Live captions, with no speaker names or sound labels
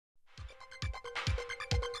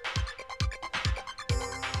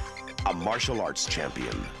A martial arts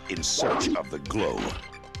champion in search of the glow.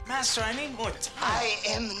 Master, I need more time. I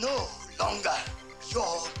am no longer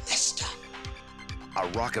your master. A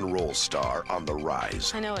rock and roll star on the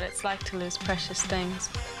rise. I know what it's like to lose precious things.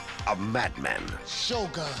 A madman.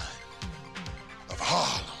 Shogun of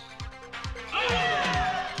Harlem.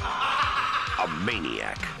 A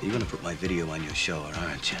maniac. You're gonna put my video on your show,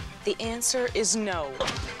 aren't you? The answer is no.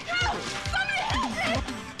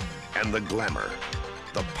 And the glamour,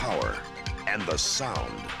 the power, and the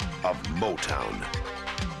sound of Motown.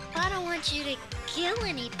 I don't want you to kill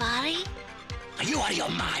anybody. Are you out of your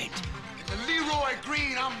mind? The Leroy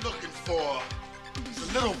Green I'm looking for is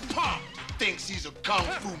a little punk who thinks he's a kung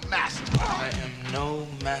fu master. I am no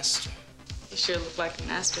master. You sure look like a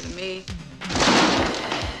master to me.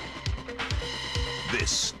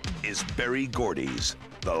 This is Berry Gordy's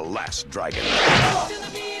The Last Dragon.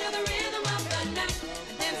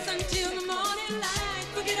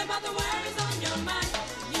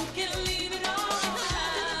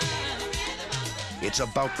 It's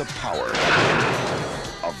about the power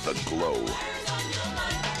of the glow.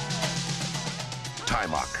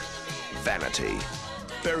 Taimak, Vanity.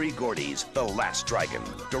 Berry Gordy's The Last Dragon,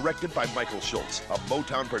 directed by Michael Schultz, a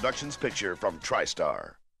Motown Productions picture from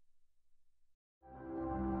TriStar.